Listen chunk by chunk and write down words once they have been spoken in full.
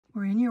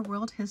We're in your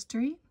world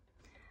history,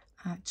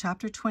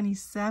 chapter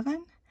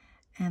 27,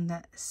 and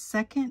the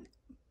second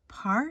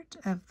part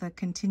of the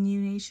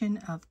continuation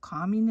of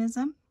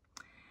communism.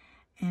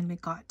 And we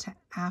got to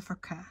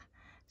Africa.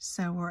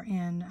 So we're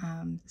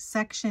in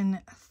section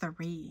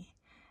 3,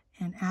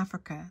 in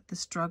Africa, the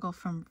struggle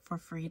for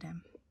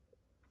freedom.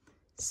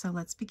 So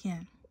let's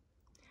begin.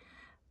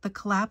 The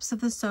collapse of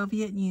the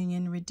Soviet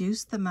Union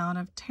reduced the amount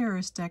of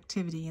terrorist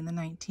activity in the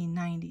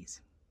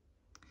 1990s.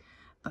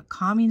 But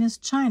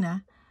communist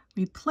China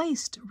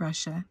replaced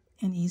Russia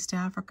in East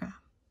Africa.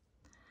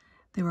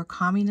 There were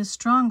communist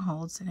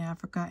strongholds in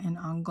Africa in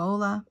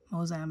Angola,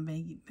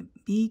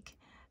 Mozambique,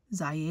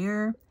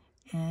 Zaire,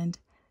 and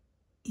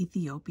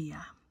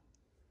Ethiopia.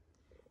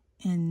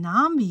 In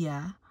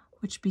Namibia,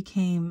 which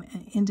became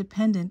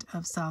independent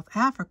of South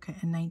Africa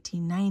in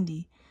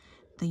 1990,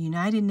 the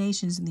United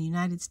Nations and the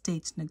United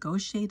States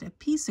negotiated a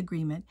peace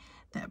agreement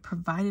that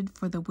provided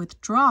for the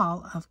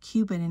withdrawal of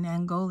Cuban and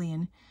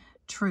Angolan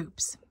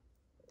troops.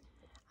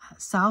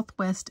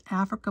 Southwest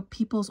Africa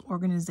People's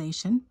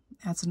Organization,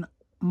 that's a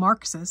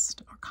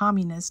Marxist or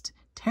communist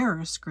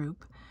terrorist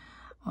group,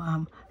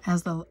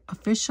 as the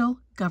official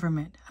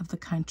government of the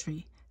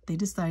country. They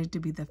decided to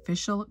be the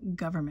official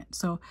government.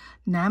 So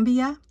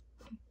Namibia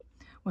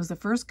was the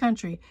first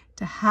country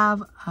to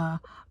have a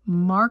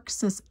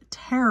Marxist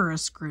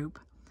terrorist group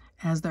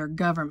as their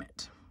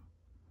government,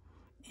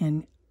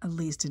 at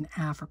least in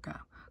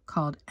Africa,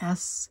 called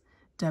SWAPO,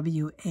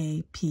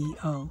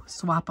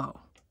 SWAPO,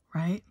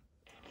 right?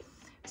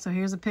 So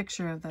here's a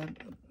picture of the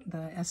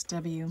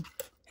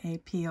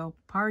SWAPO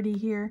party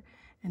here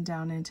and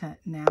down into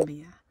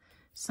Namibia.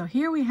 So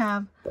here we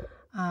have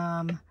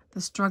the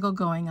struggle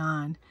going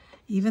on.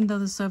 Even though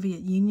the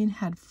Soviet Union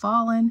had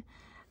fallen,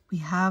 we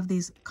have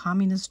these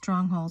communist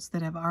strongholds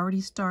that have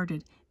already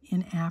started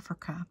in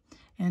Africa.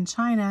 And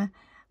China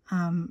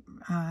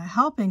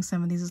helping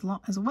some of these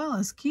as well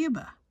as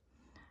Cuba,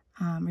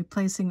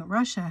 replacing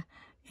Russia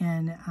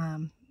and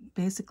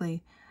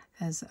basically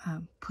as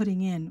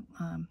putting in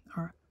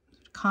or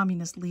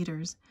communist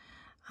leaders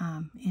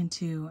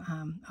into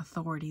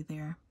authority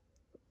there.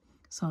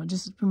 So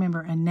just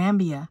remember,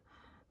 Namibia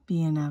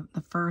being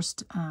the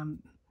first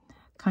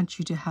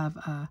country to have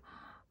a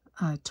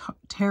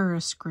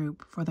terrorist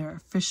group for their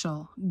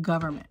official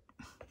government.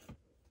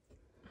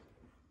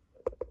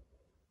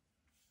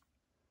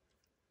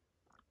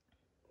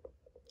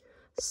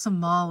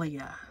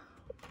 Somalia.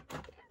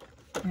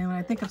 And when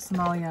I think of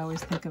Somalia, I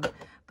always think of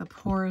the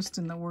poorest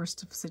and the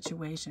worst of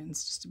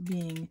situations, just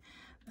being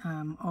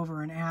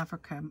over in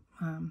Africa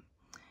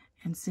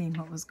and seeing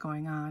what was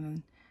going on,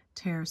 and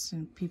terrorists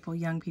and people,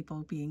 young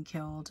people being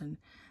killed. And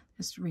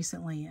just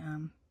recently,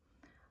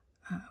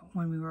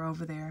 when we were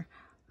over there,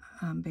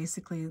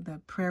 basically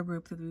the prayer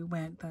group that we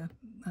went, the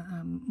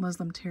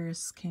Muslim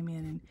terrorists came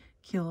in and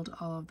killed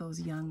all of those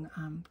young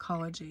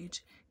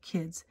college-age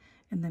kids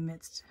in the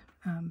midst.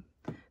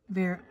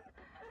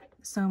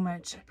 So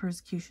much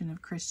persecution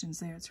of Christians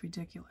there, it's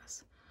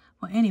ridiculous.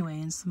 Well, anyway,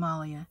 in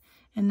Somalia,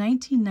 in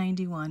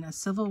 1991, a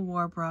civil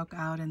war broke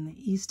out in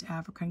the East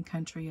African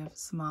country of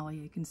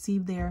Somalia. You can see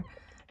there,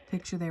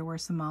 picture there where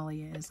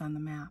Somalia is on the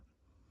map.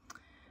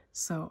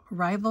 So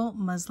rival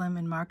Muslim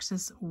and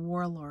Marxist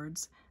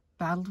warlords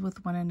battled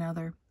with one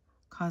another,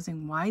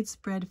 causing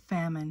widespread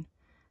famine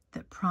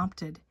that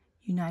prompted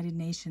United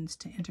Nations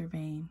to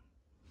intervene.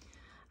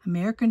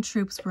 American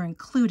troops were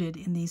included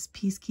in these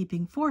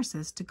peacekeeping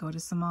forces to go to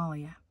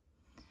Somalia.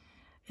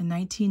 In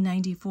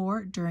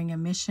 1994, during a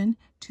mission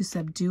to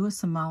subdue a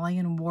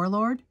Somalian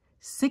warlord,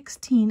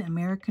 16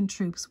 American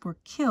troops were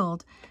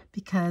killed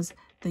because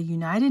the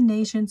United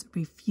Nations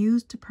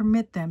refused to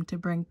permit them to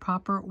bring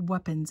proper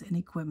weapons and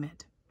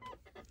equipment.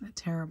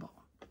 Terrible.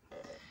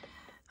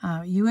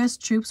 U.S.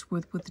 troops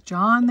were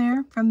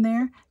withdrawn from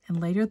there,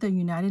 and later the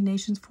United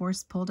Nations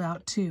force pulled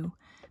out too.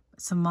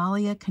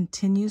 Somalia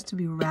continues to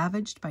be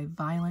ravaged by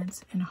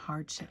violence and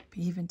hardship,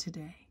 even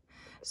today.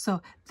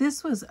 So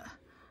this was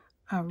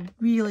a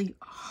really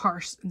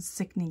harsh and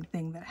sickening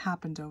thing that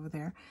happened over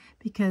there,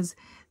 because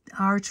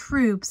our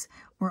troops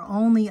were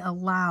only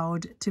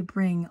allowed to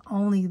bring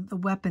only the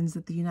weapons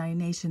that the United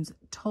Nations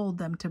told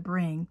them to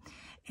bring,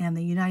 and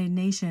the United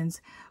Nations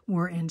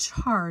were in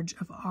charge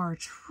of our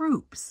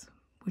troops,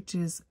 which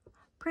is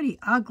pretty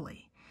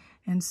ugly.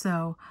 And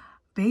so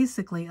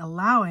basically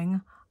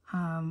allowing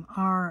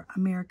our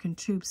American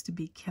troops to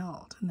be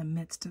killed in the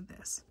midst of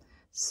this.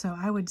 So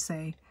I would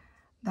say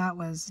that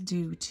was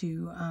due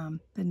to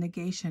the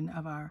negation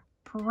of our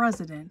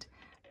president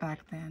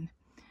back then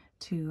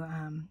to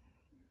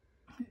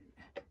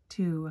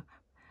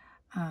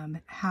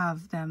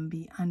have them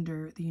be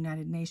under the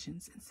United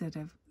Nations instead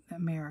of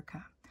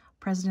America.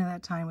 President at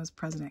that time was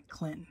President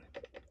Clinton.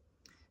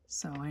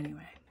 So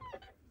anyway,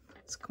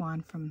 let's go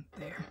on from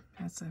there.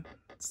 That's a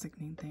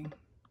sickening thing.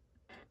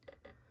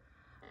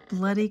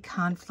 Bloody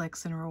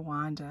conflicts in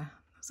Rwanda.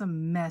 It was a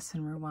mess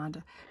in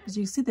Rwanda. As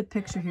you see the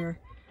picture here,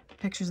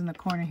 pictures in the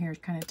corner here,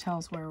 it kind of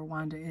tells where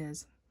Rwanda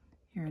is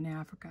here in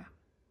Africa.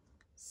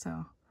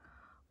 So,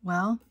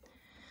 well,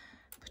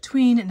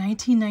 Between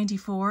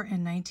 1994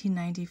 and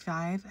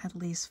 1995, at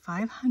least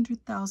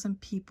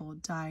 500,000 people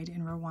died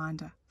in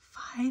Rwanda.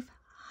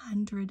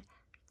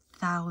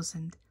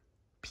 500,000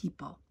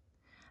 people.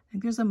 I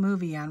think there's a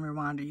movie on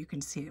Rwanda. You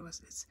can see it.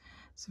 It's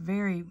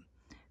very,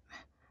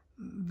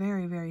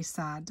 very, very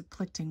sad,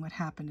 depicting what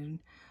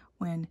happened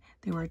when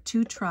there were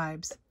two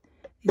tribes.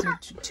 These are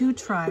two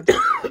tribes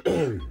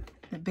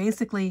that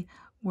basically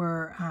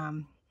were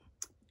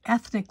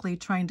ethnically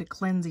trying to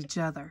cleanse each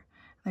other.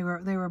 They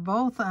were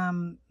both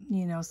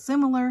you know,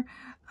 similar.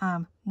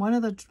 One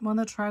of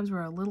the tribes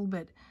were a little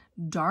bit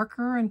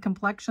darker in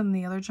complexion than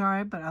the other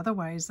tribe, but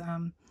otherwise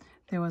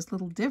there was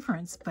little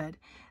difference. But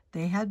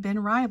they had been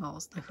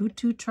rivals, the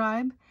Hutu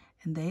tribe,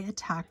 and they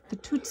attacked the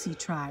Tutsi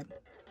tribe.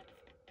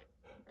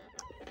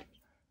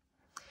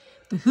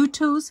 The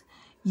Hutus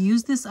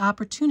used this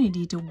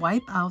opportunity to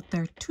wipe out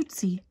their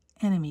Tutsi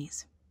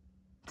enemies.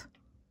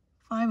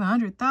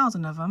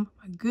 500,000 of them,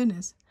 my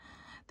goodness.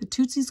 The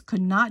Tutsis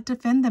could not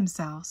defend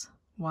themselves.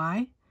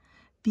 Why?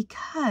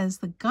 Because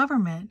the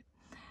government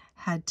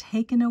had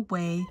taken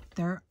away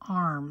their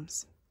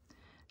arms.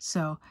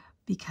 So,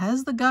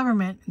 because the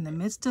government, in the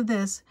midst of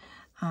this,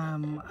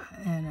 and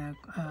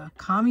a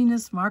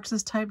communist,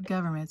 Marxist-type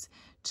governments,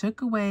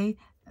 took away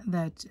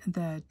the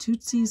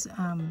Tutsis'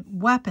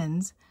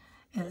 weapons,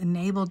 it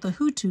enabled the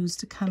Hutus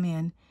to come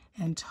in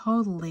and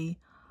totally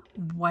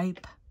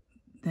wipe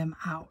them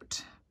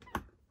out.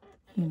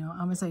 You know,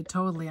 I'm going to say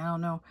totally. I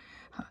don't know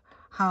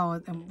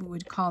how we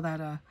would call that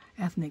a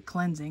ethnic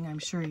cleansing. I'm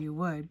sure you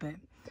would. But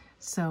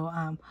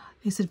so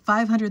they said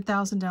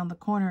 500,000 down the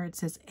corner. It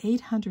says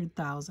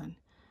 800,000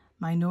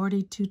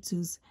 minority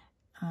Tutsis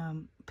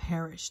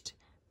perished.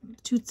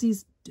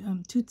 Tutsis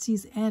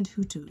and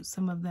Hutus,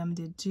 some of them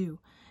did too,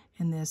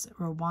 in this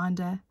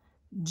Rwanda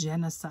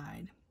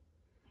genocide.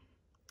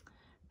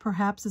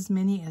 Perhaps as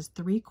many as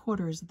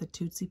 3/4 of the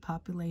Tutsi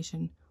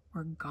population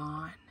were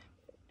gone.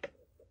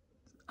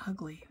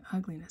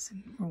 Ugliness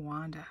in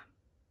Rwanda.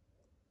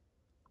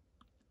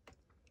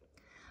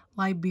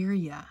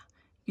 Liberia.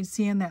 You can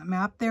see on that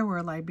map there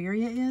where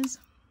Liberia is.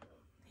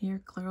 Here,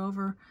 clear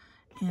over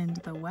in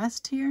the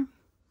west here.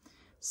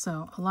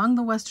 So along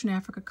the Western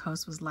Africa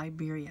coast was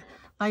Liberia.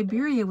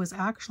 Liberia was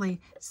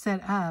actually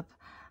set up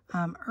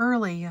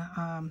early,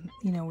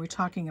 you know, we're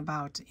talking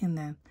about in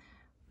the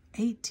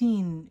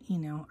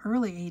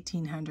early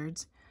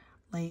 1800s,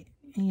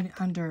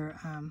 under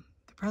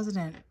the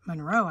President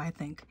Monroe, I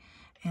think.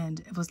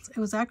 And it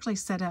was actually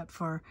set up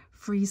for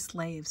free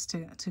slaves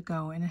to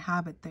go and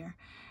inhabit there.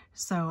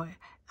 So,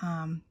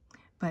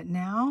 but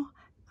now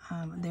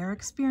they're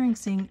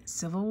experiencing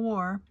civil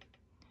war,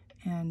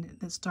 and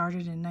that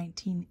started in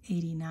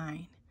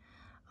 1989.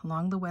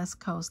 Along the west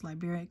coast,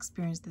 Liberia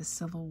experienced this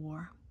civil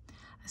war.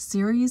 A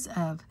series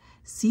of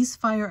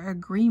ceasefire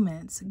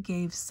agreements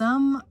gave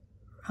some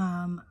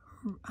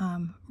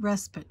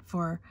respite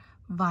for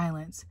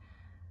violence,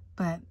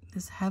 but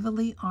this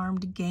heavily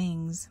armed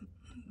gangs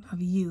of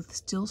youth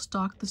still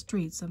stalked the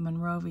streets of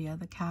Monrovia,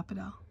 the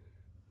capital.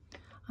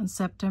 On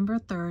September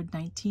 3rd,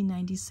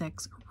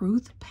 1996,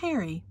 Ruth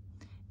Perry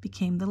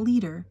became the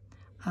leader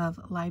of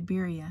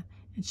Liberia,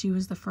 and she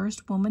was the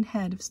first woman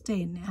head of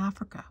state in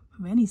Africa,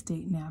 of any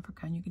state in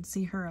Africa, and you can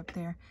see her up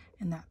there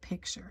in that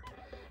picture.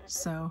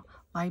 So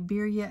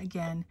Liberia,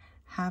 again,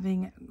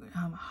 having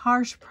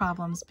harsh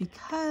problems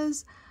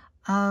because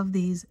of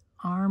these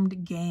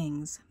armed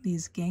gangs,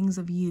 these gangs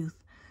of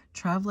youth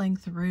traveling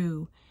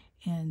through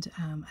and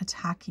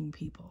attacking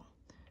people.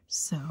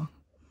 So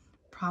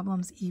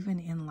problems even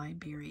in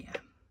Liberia.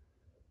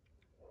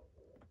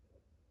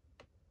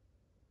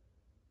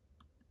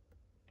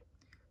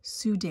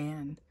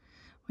 Sudan.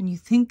 When you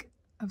think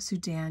of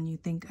Sudan, you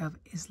think of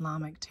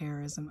Islamic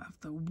terrorism of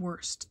the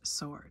worst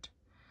sort.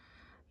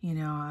 You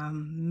know,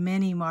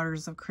 many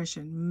martyrs of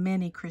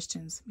many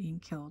Christians being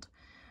killed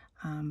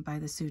by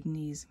the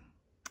Sudanese,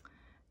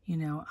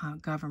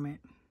 government,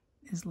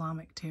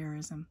 Islamic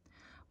terrorism.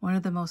 One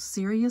of the most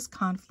serious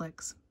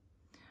conflicts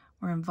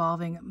were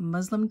involving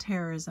Muslim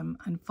terrorism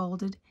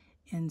unfolded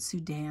in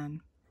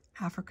Sudan,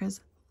 Africa's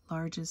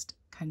largest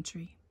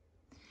country.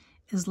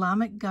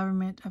 Islamic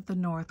government of the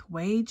North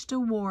waged a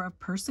war of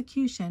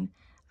persecution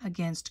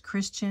against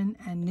Christian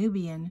and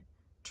Nubian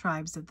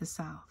tribes of the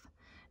South.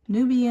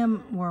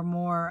 Nubian were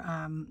more,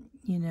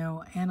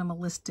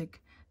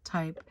 animalistic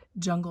type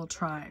jungle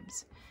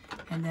tribes.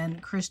 And then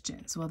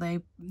Christians. Well, they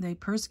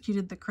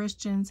persecuted the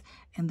Christians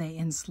and they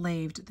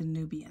enslaved the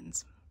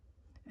Nubians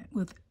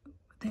with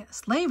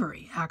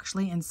slavery,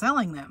 actually, and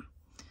selling them.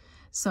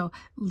 So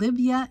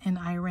Libya and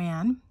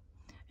Iran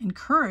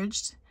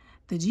encouraged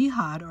the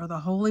jihad, or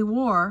the holy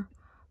war,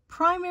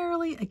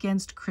 primarily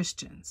against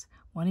Christians,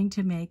 wanting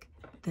to make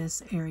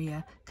this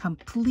area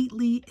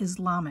completely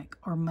Islamic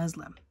or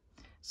Muslim.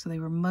 So they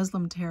were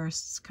Muslim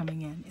terrorists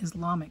coming in,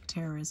 Islamic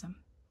terrorism.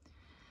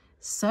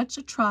 Such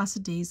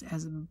atrocities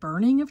as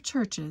burning of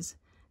churches,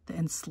 the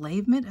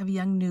enslavement of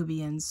young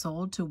Nubians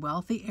sold to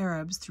wealthy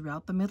Arabs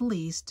throughout the Middle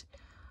East,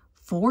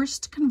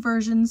 forced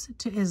conversions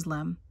to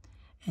Islam,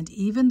 and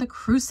even the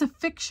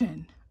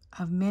crucifixion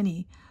of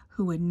many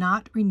who would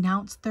not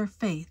renounce their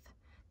faith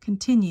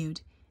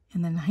continued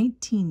in the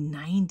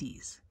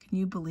 1990s. Can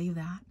you believe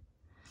that?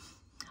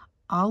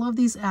 All of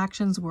these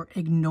actions were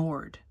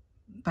ignored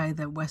by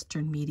the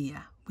Western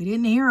media. We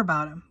didn't hear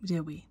about them,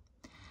 did we?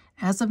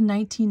 As of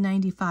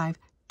 1995,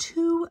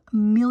 2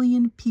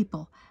 million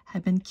people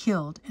had been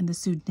killed in the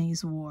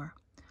Sudanese war.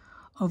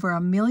 Over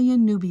 1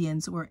 million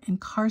Nubians were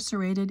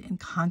incarcerated in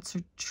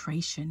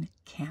concentration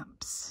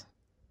camps.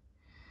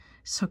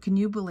 So can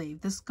you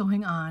believe this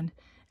going on,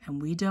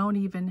 and we don't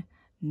even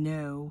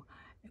know,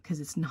 because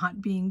it's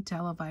not being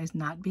televised,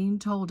 not being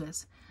told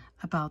us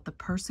about the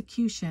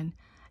persecution,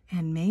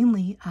 and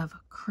mainly of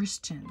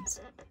Christians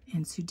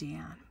in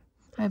Sudan.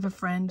 I have a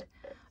friend,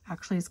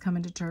 actually is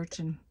coming to church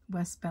in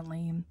West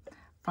Bentley and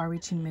Far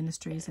Reaching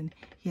Ministries, and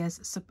he has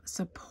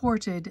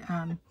supported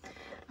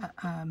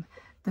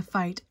the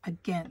fight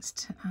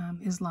against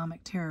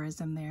Islamic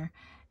terrorism there,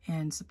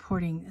 and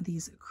supporting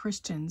these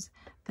Christians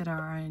that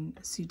are in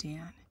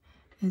Sudan.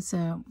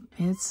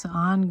 It's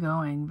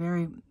ongoing,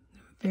 very,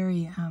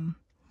 very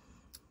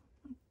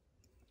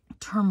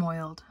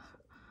turmoiled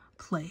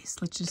place.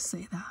 Let's just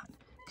say that.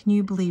 Can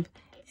you believe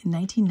in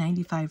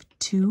 1995,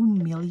 2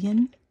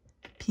 million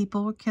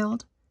people were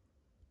killed?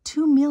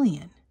 2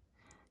 million.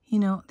 You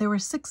know, there were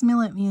 6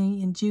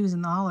 million Jews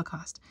in the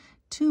Holocaust.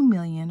 2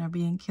 million are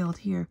being killed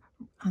here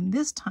on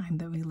this time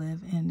that we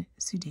live in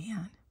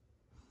Sudan.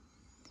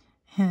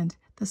 And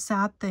the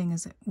sad thing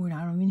is that we're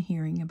not even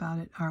hearing about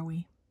it, are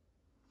we?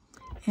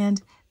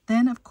 And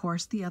then, of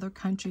course, the other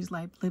countries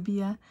like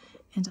Libya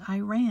and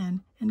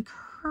Iran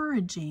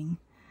encouraging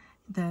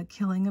the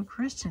killing of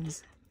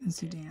Christians in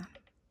Sudan.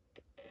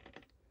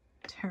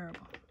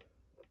 Terrible.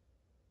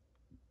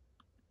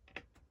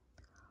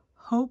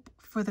 Hope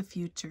for the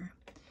future.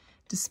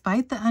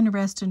 Despite the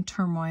unrest and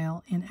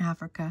turmoil in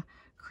Africa,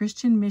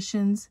 Christian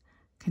missions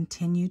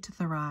continue to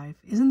thrive.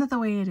 Isn't that the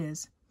way it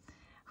is?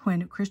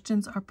 When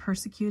Christians are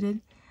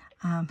persecuted,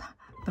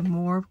 the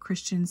more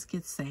Christians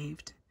get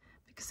saved,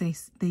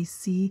 because they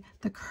see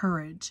the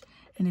courage.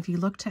 And if you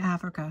look to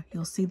Africa,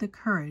 you'll see the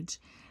courage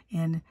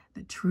in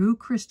the true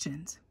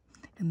Christians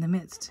in the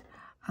midst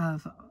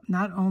of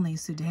not only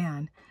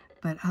Sudan,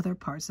 but other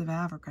parts of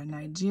Africa,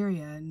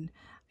 Nigeria, and,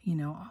 you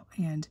know,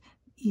 and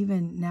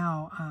even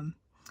now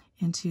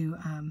into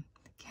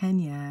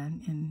Kenya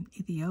and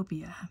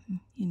Ethiopia,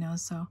 you know.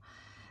 So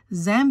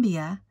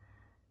Zambia,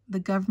 the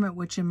government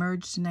which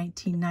emerged in the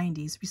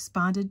 1990s,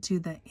 responded to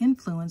the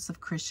influence of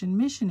Christian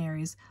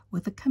missionaries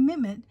with a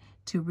commitment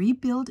to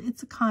rebuild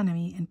its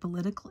economy and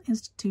political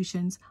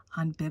institutions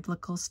on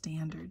biblical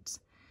standards.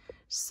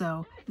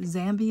 So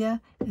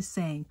Zambia is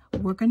saying,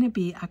 we're going to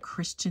be a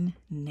Christian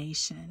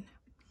nation.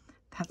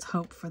 That's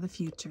hope for the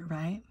future,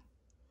 right?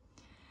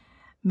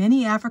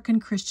 Many African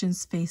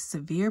Christians faced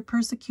severe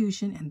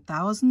persecution, and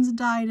thousands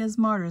died as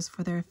martyrs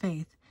for their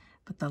faith.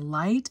 But the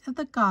light of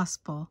the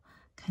gospel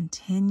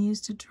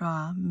continues to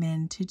draw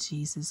men to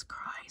Jesus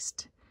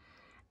Christ.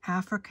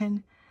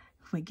 When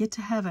we get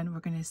to heaven,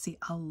 we're going to see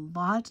a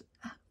lot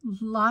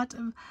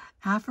of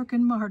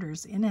African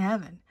martyrs in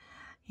heaven,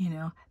 you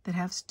know, that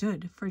have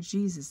stood for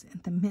Jesus in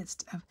the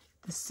midst of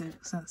the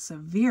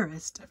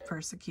severest of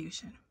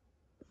persecution.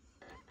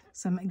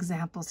 Some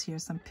examples here,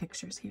 some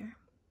pictures here.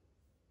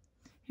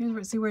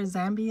 See where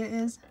Zambia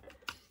is?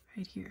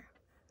 Right here.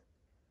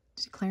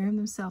 Declaring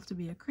themselves to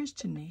be a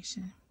Christian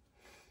nation.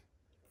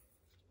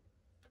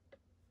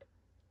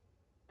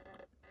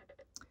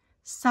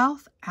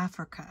 South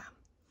Africa.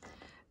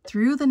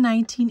 Through the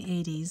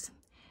 1980s,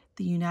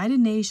 the United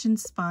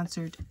Nations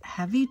sponsored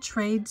heavy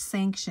trade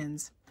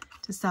sanctions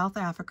to South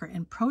Africa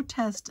in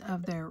protest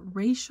of their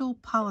racial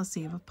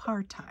policy of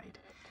apartheid.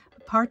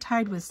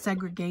 Apartheid was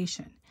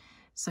segregation.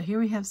 So here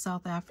we have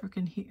South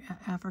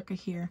Africa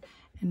here,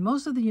 and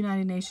most of the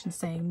United Nations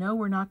saying, no,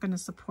 we're not going to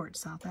support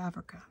South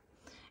Africa.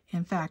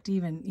 In fact,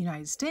 even the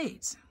United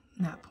States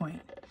at that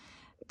point.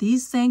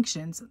 These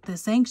sanctions,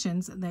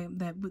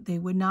 they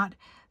would not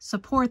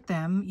support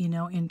them, you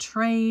know, in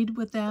trade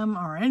with them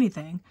or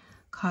anything,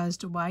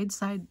 caused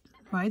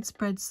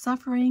widespread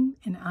suffering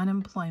and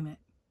unemployment,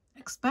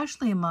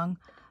 especially among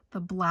the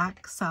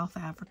Black South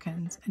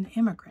Africans and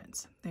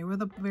immigrants. They were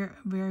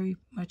very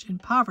much in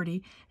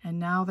poverty, and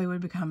now they would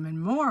become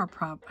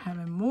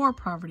having more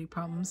poverty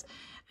problems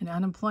and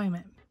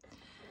unemployment.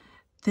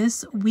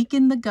 This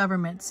weakened the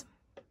government's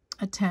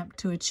attempt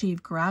to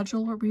achieve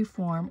gradual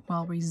reform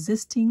while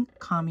resisting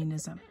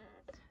communism.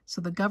 So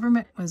the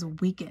government was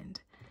weakened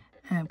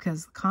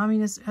because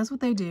communists, that's what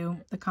they do.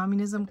 The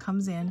communism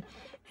comes in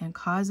and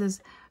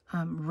causes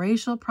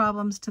racial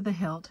problems to the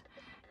hilt.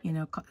 You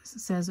know,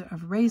 says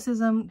of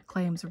racism,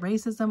 claims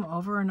racism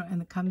over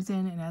and it comes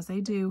in, and as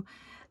they do,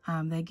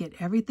 they get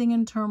everything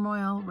in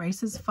turmoil,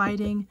 races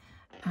fighting,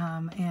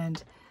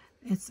 and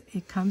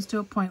it comes to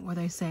a point where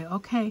they say,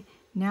 okay,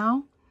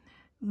 now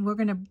we're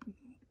going to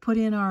put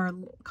in our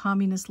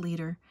communist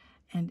leader,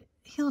 and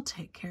he'll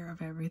take care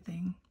of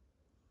everything.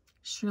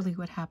 Surely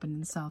what happened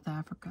in South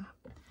Africa.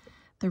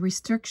 The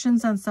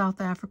restrictions on South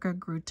Africa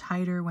grew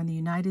tighter when the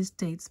United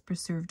States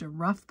pursued a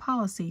rough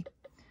policy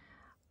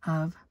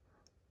of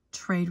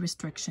trade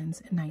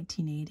restrictions in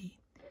 1980.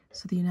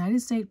 So the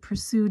United States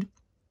pursued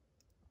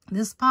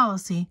this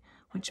policy,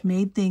 which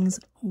made things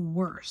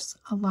worse,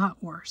 a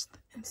lot worse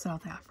in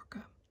South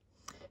Africa.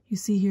 You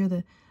see here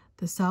the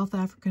South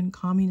African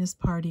Communist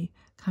Party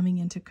coming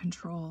into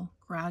control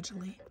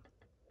gradually.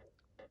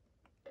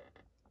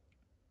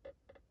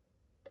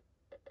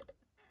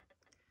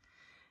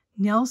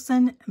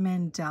 Nelson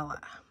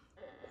Mandela.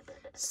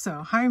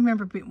 So I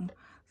remember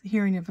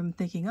hearing of him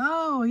thinking,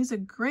 oh, he's a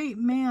great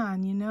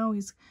man, you know,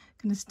 he's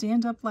going to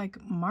stand up like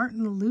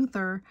Martin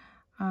Luther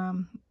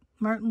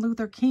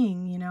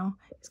King, you know,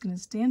 he's going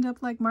to stand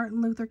up like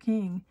Martin Luther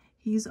King.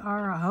 He's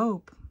our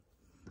hope.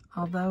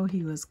 Although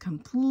he was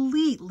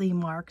completely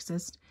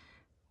Marxist,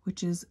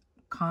 which is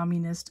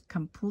communist,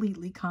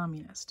 completely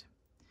communist.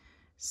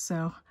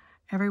 So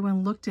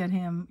everyone looked at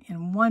him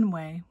in one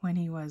way when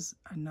he was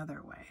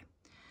another way.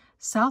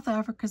 South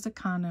Africa's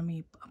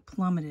economy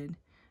plummeted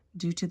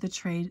due to the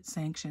trade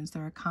sanctions.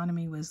 Their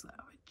economy was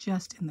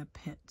just in the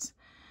pits,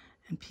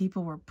 and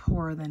people were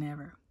poorer than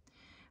ever.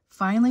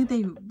 Finally,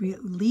 they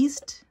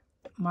released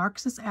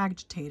Marxist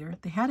agitator.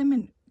 They had him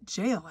in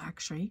jail,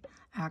 actually,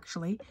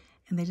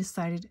 and they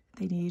decided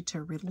they needed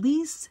to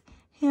release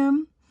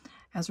him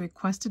as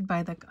requested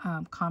by the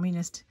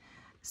communist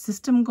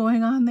system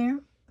going on there,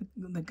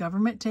 the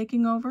government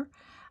taking over,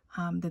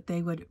 that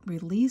they would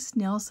release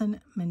Nelson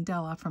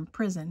Mandela from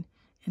prison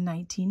in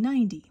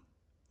 1990.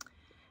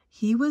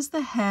 He was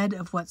the head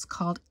of what's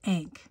called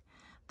ANC,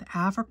 the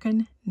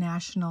African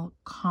National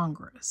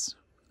Congress,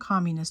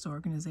 communist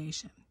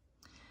organization.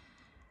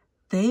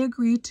 They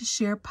agreed to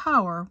share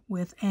power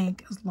with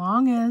ANC as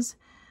long as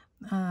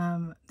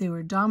they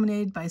were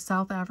dominated by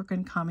South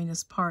African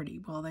Communist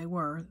Party. Well, they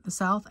were. The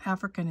South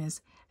African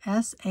is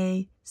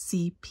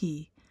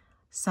SACP,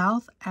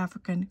 South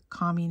African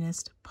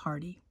Communist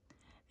Party.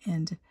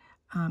 And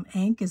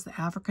ANC is the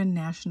African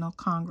National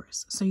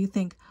Congress. So you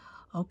think,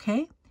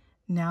 okay,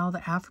 now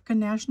the African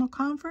National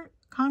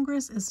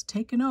Congress is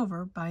taken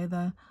over by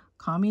the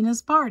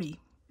Communist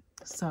Party.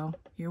 So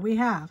here we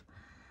have,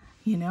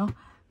 you know,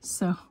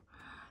 so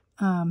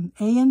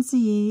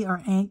ANC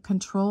or ANC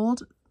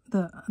controlled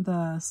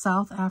the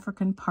South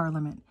African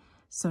Parliament.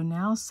 So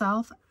now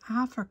South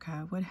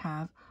Africa would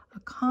have a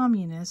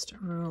communist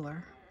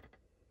ruler.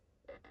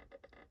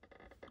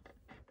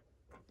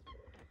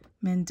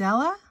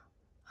 Mandela,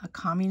 a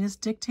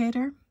communist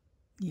dictator?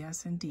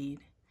 Yes, indeed.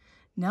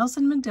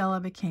 Nelson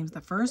Mandela became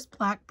the first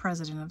black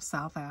president of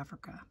South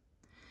Africa.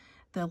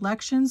 The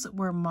elections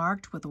were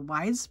marked with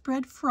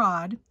widespread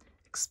fraud,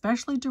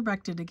 especially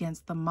directed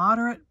against the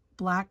moderate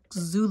black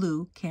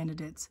Zulu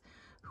candidates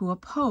who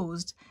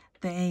opposed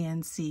the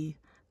ANC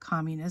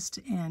communist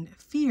and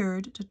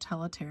feared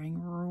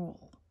totalitarian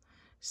rule.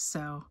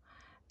 So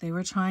they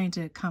were trying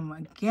to come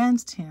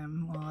against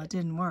him. Well, it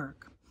didn't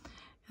work.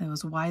 It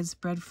was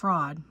widespread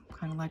fraud,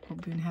 kind of like what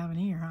we've been having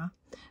here, huh?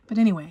 But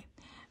anyway,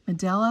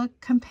 Mandela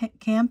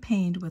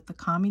campaigned with the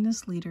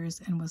communist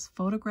leaders and was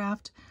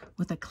photographed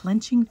with a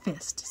clenching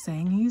fist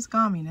saying he's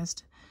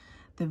communist,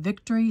 the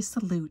victory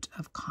salute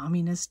of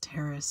communist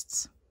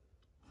terrorists.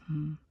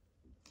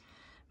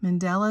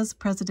 Mandela's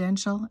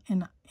presidential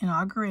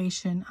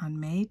inauguration on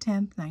May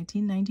 10,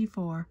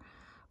 1994,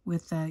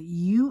 with the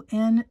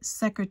UN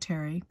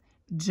Secretary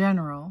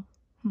General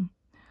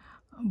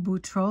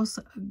Boutros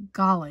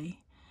Ghali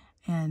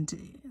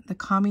and the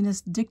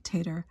communist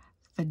dictator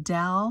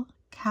Fidel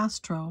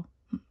Castro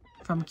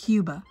from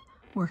Cuba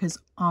were his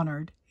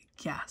honored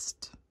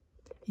guest.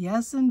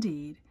 Yes,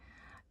 indeed.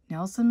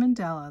 Nelson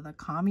Mandela, the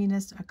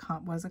communist,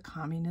 was a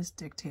communist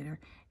dictator,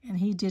 and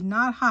he did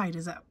not hide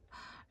as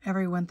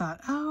everyone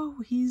thought,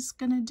 oh, he's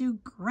going to do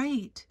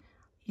great.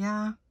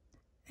 Yeah,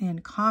 in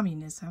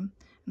communism.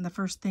 And the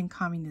first thing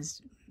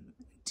communists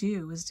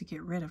do is to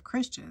get rid of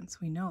Christians.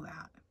 We know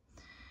that.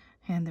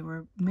 And there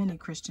were many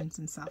Christians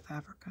in South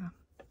Africa,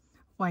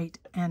 white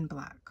and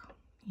black,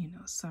 you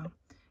know. So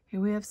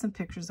here we have some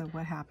pictures of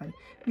what happened.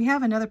 We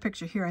have another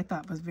picture here I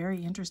thought was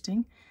very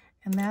interesting,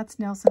 and that's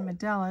Nelson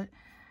Mandela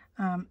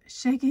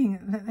shaking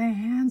the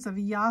hands of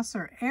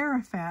Yasser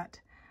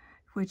Arafat,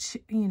 which,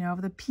 you know,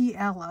 of the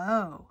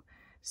PLO.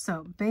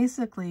 So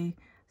basically,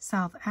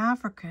 South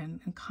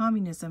African and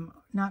communism,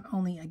 not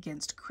only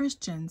against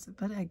Christians,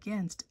 but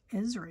against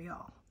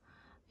Israel,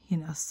 you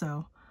know,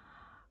 so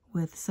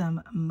with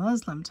some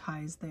Muslim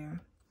ties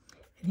there.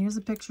 And here's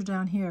a picture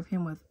down here of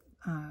him with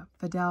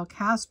Fidel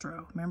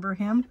Castro. Remember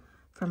him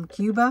from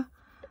Cuba?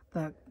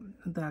 The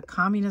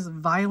communist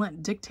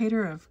violent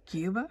dictator of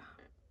Cuba?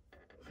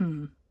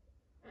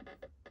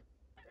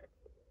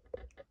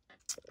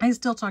 I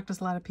still talk to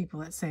a lot of people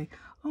that say,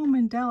 oh,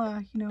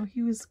 Mandela, you know,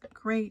 he was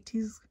great.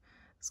 He's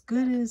as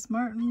good as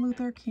Martin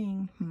Luther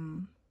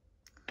King.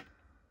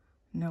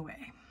 No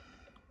way.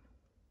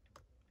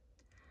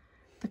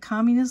 The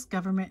communist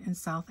government in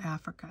South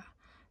Africa.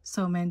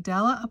 So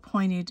Mandela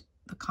appointed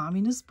the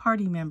Communist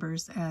Party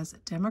members as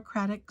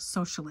democratic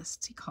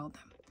socialists, he called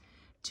them,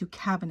 to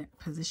cabinet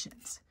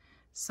positions.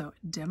 So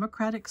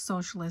democratic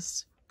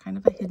socialists, kind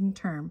of a hidden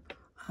term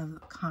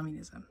of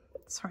communism.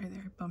 Sorry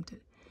there, I bumped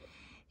it.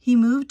 He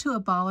moved to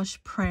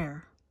abolish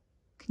prayer.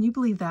 Can you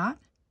believe that?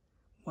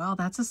 Well,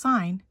 that's a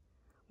sign.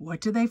 What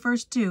did they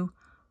first do?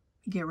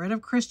 Get rid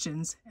of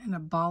Christians and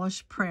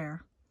abolish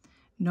prayer.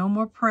 No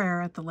more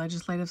prayer at the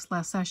legislative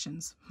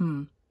sessions.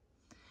 And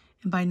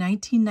by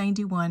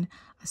 1991,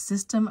 a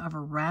system of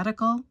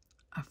radical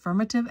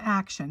affirmative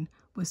action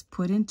was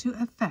put into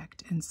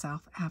effect in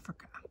South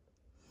Africa.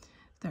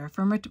 Their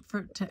affirmative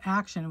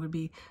action would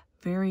be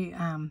very,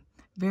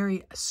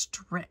 very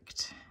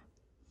strict.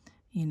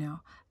 You know,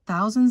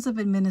 thousands of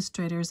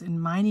administrators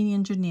and mining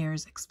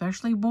engineers,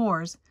 especially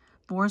Boers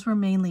were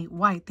mainly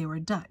white, they were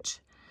Dutch.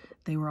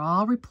 They were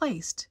all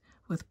replaced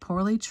with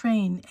poorly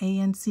trained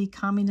ANC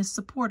communist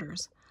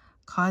supporters,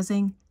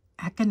 causing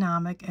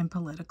economic and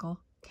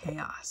political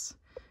chaos.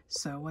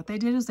 So what they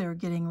did is they were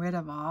getting rid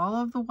of all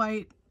of the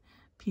white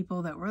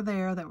people that were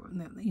there,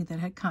 that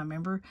had come.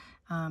 Remember,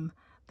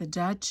 the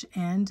Dutch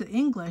and the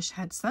English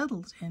had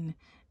settled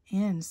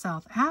in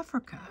South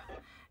Africa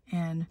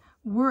and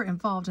were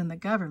involved in the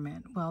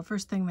government. Well,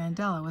 first thing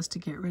Mandela was to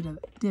get rid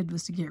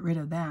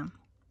of them.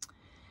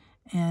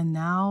 And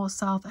now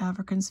South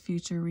Africa's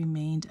future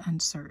remained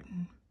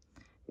uncertain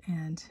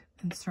and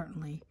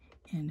certainly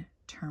in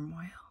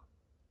turmoil.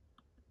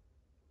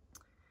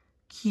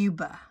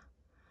 Cuba.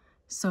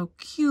 So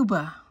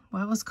Cuba,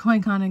 what was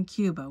going on in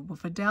Cuba? Well,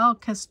 Fidel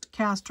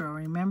Castro,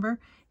 remember,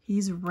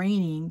 he's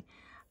reigning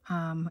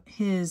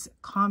his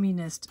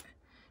communist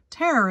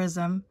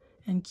terrorism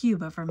in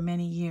Cuba for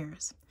many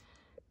years.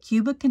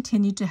 Cuba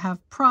continued to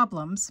have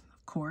problems,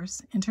 of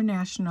course,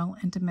 international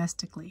and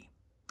domestically.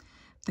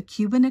 The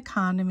Cuban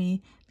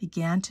economy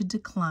began to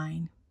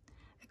decline,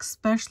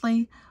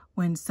 especially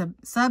when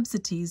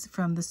subsidies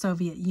from the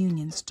Soviet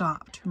Union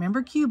stopped.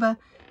 Remember Cuba,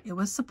 it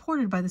was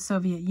supported by the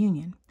Soviet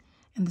Union,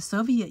 and the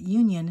Soviet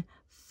Union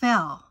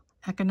fell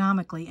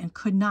economically and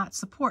could not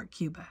support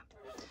Cuba.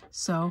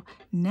 So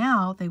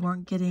now they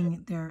weren't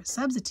getting their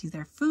subsidies,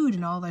 their food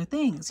and all their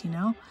things,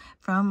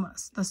 from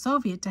the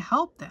Soviet to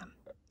help them.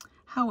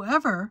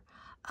 However,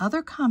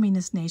 other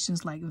communist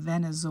nations like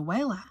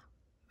Venezuela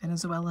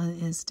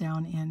is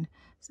down in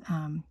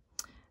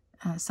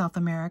South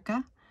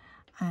America,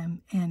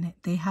 and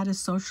they had a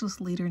socialist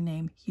leader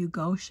named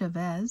Hugo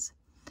Chavez,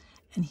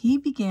 and he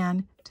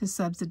began to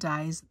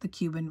subsidize the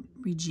Cuban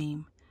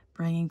regime,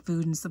 bringing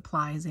food and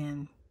supplies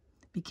in.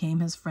 Became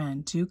his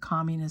friend. Two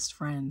communist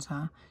friends,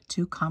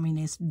 two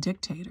communist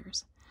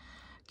dictators.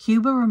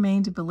 Cuba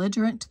remained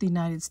belligerent to the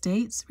United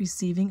States,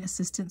 receiving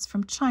assistance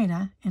from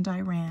China and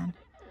Iran.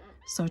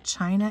 So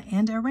China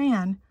and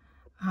Iran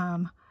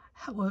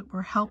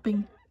were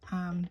helping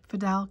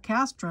Fidel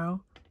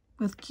Castro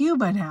with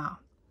Cuba now.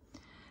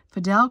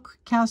 Fidel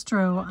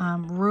Castro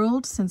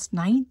ruled since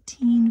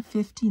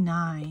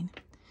 1959,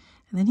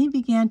 and then he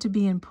began to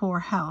be in poor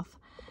health.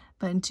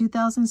 But in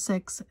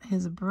 2006,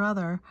 his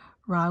brother,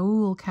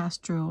 Raul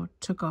Castro,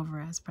 took over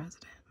as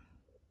president.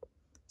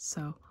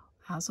 So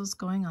that's what's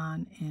going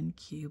on in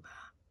Cuba.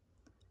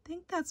 I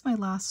think that's my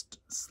last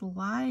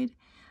slide.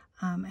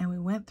 And we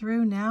went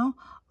through now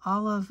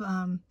all of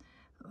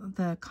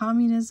the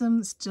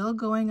communism still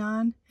going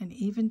on, and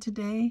even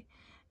today,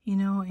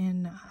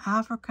 in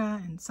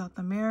Africa and South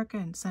America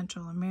and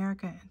Central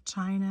America and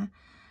China,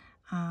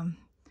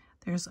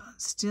 there's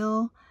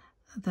still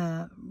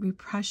the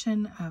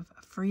repression of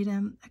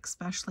freedom,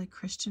 especially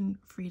Christian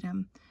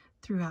freedom,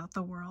 throughout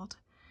the world.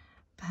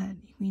 But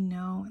we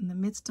know in the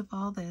midst of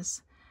all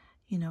this,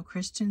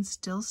 Christians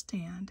still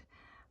stand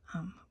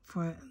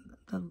for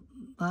the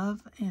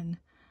love and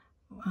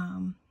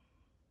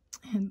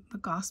the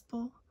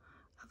gospel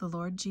of the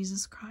Lord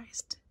Jesus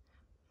Christ.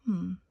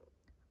 I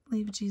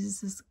believe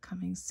Jesus is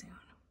coming soon.